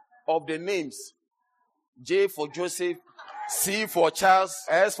of the names. J for Joseph, C for Charles,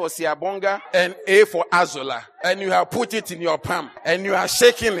 S for Siabonga, and A for Azola. And you have put it in your palm. And you are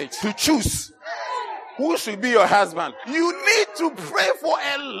shaking it to choose who should be your husband. You need to pray for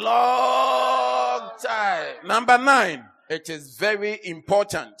a long time. Number 9. It is very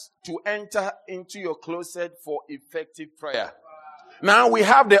important to enter into your closet for effective prayer. Now we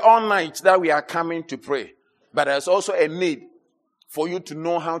have the all night that we are coming to pray. But there's also a need for you to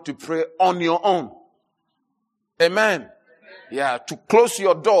know how to pray on your own. Amen. Yeah, to close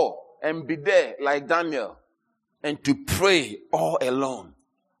your door and be there like Daniel. And to pray all alone.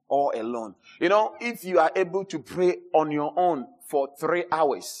 All alone. You know, if you are able to pray on your own for 3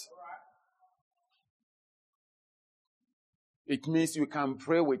 hours, it means you can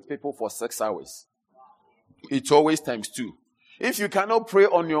pray with people for 6 hours. It's always times 2. If you cannot pray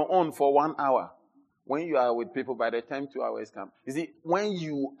on your own for 1 hour, when you are with people, by the time 2 hours come, you see, when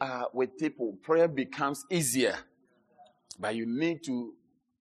you are with people, prayer becomes easier. But you need to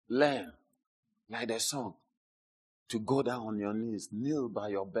learn, like the song, to go down on your knees, kneel by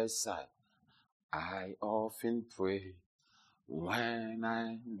your bedside. I often pray when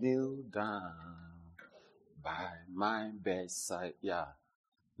I kneel down by my bedside. Yeah.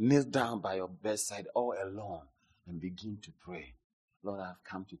 Kneel down by your bedside all alone and begin to pray. Lord, I've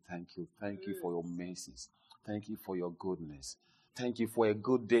come to thank you. Thank you for your mercies. Thank you for your goodness. Thank you for a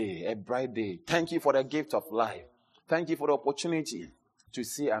good day, a bright day. Thank you for the gift of life. Thank you for the opportunity to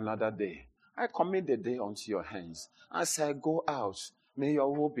see another day. I commit the day unto your hands. As I go out, may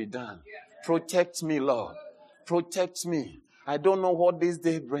your will be done. Protect me, Lord. Protect me. I don't know what this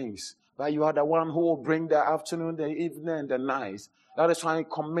day brings, but you are the one who will bring the afternoon, the evening, and the night. That is why I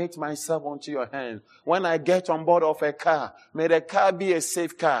commit myself unto your hand. When I get on board of a car, may the car be a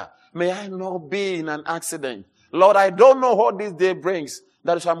safe car. May I not be in an accident. Lord, I don't know what this day brings.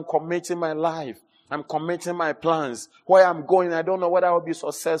 That is why I'm committing my life. I'm committing my plans. Where I'm going, I don't know whether I will be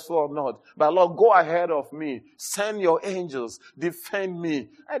successful or not. But Lord, go ahead of me. Send your angels. Defend me.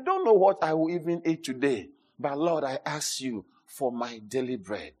 I don't know what I will even eat today. But Lord, I ask you for my daily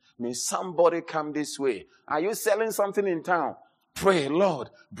bread. May somebody come this way. Are you selling something in town? Pray,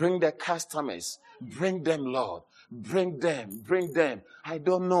 Lord, bring the customers. Bring them, Lord. Bring them. Bring them. I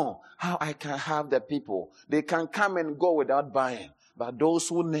don't know how I can have the people. They can come and go without buying. But those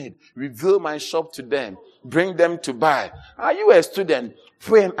who need, reveal my shop to them. Bring them to buy. Are you a student?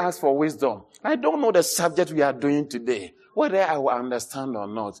 Pray and ask for wisdom. I don't know the subject we are doing today, whether I will understand or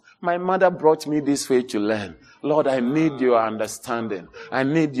not. My mother brought me this way to learn. Lord, I need your understanding. I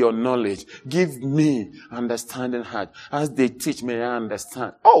need your knowledge. Give me understanding heart. As they teach, may I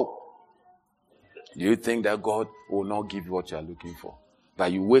understand. Oh! Do you think that God will not give you what you are looking for?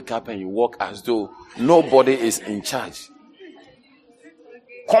 But you wake up and you walk as though nobody is in charge.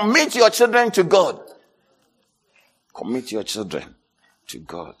 Commit your children to God. Commit your children to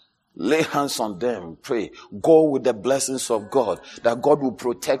God. Lay hands on them, pray. Go with the blessings of God, that God will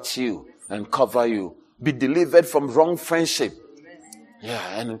protect you and cover you. Be delivered from wrong friendship.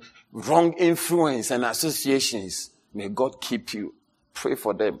 And wrong influence and associations. May God keep you. Pray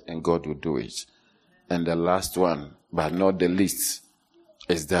for them and God will do it. And the last one, but not the least,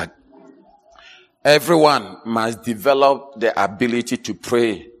 is that everyone must develop the ability to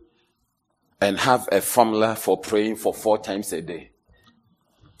pray and have a formula for praying for 4 times a day.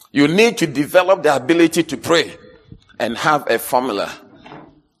 You need to develop the ability to pray and have a formula.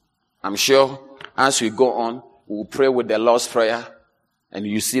 I'm sure as we go on, we'll pray with the Lord's Prayer, and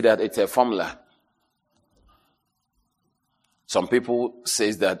you see that it's a formula. Some people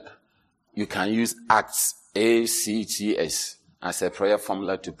say that you can use ACTS, ACTS, as a prayer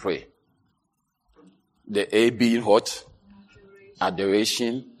formula to pray. The A being what?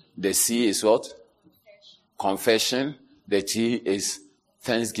 Adoration. The C is what? Confession. The T is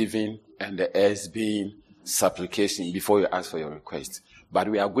thanksgiving, and the S being supplication before you ask for your request. But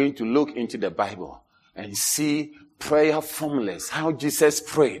we are going to look into the Bible and see prayer formulas, how Jesus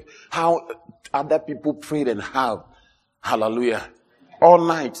prayed, how other people prayed, and how. Hallelujah. All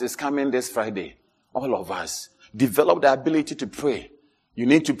night is coming this Friday. All of us develop the ability to pray. You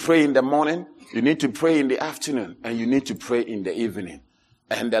need to pray in the morning, you need to pray in the afternoon, and you need to pray in the evening.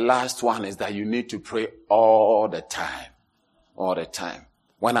 And the last one is that you need to pray all the time. All the time.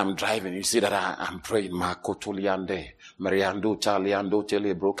 When I'm driving, you see that I'm praying. Makotuliande, Mariando Taliando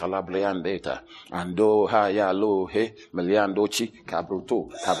Telebro Calableandeta, Ando Hayalo He, Meliandochi,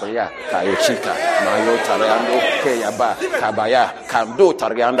 Cabruto, Cabaya, Kayochika, Mayo Tariando, Kayaba, Kabaya, Kando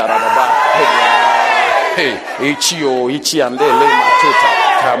Tarianda Rababa, Hey, Ichiande, Le Matuta,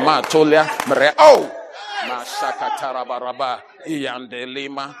 Kamatolia, Mre, oh! Mashaka Tarabaraba,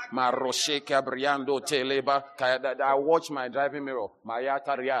 Iandelima, Maroshe Cabriando Teleba. I watch my driving mirror.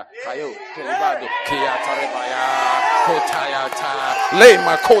 Mayataria, Kayo, Kelebado, Kiatarebaya, Kotayata,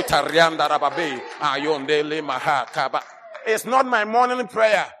 Lema Kotarianda Rababe, Ayonde Lema Kaba. It's not my morning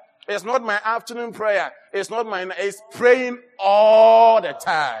prayer. It's not my afternoon prayer. It's praying all the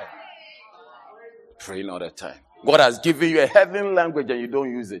time. Praying all the time. God has given you a heavenly language and you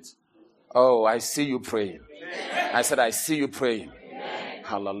don't use it. Oh, I see you praying. Amen. I said, I see you praying. Amen.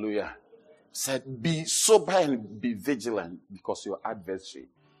 Hallelujah. Said, be sober and be vigilant because your adversary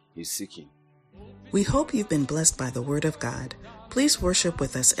is seeking. We hope you've been blessed by the Word of God. Please worship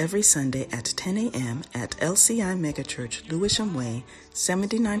with us every Sunday at 10 a.m. at LCI Megachurch, Lewisham Way,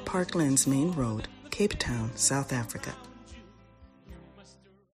 79 Parklands Main Road, Cape Town, South Africa.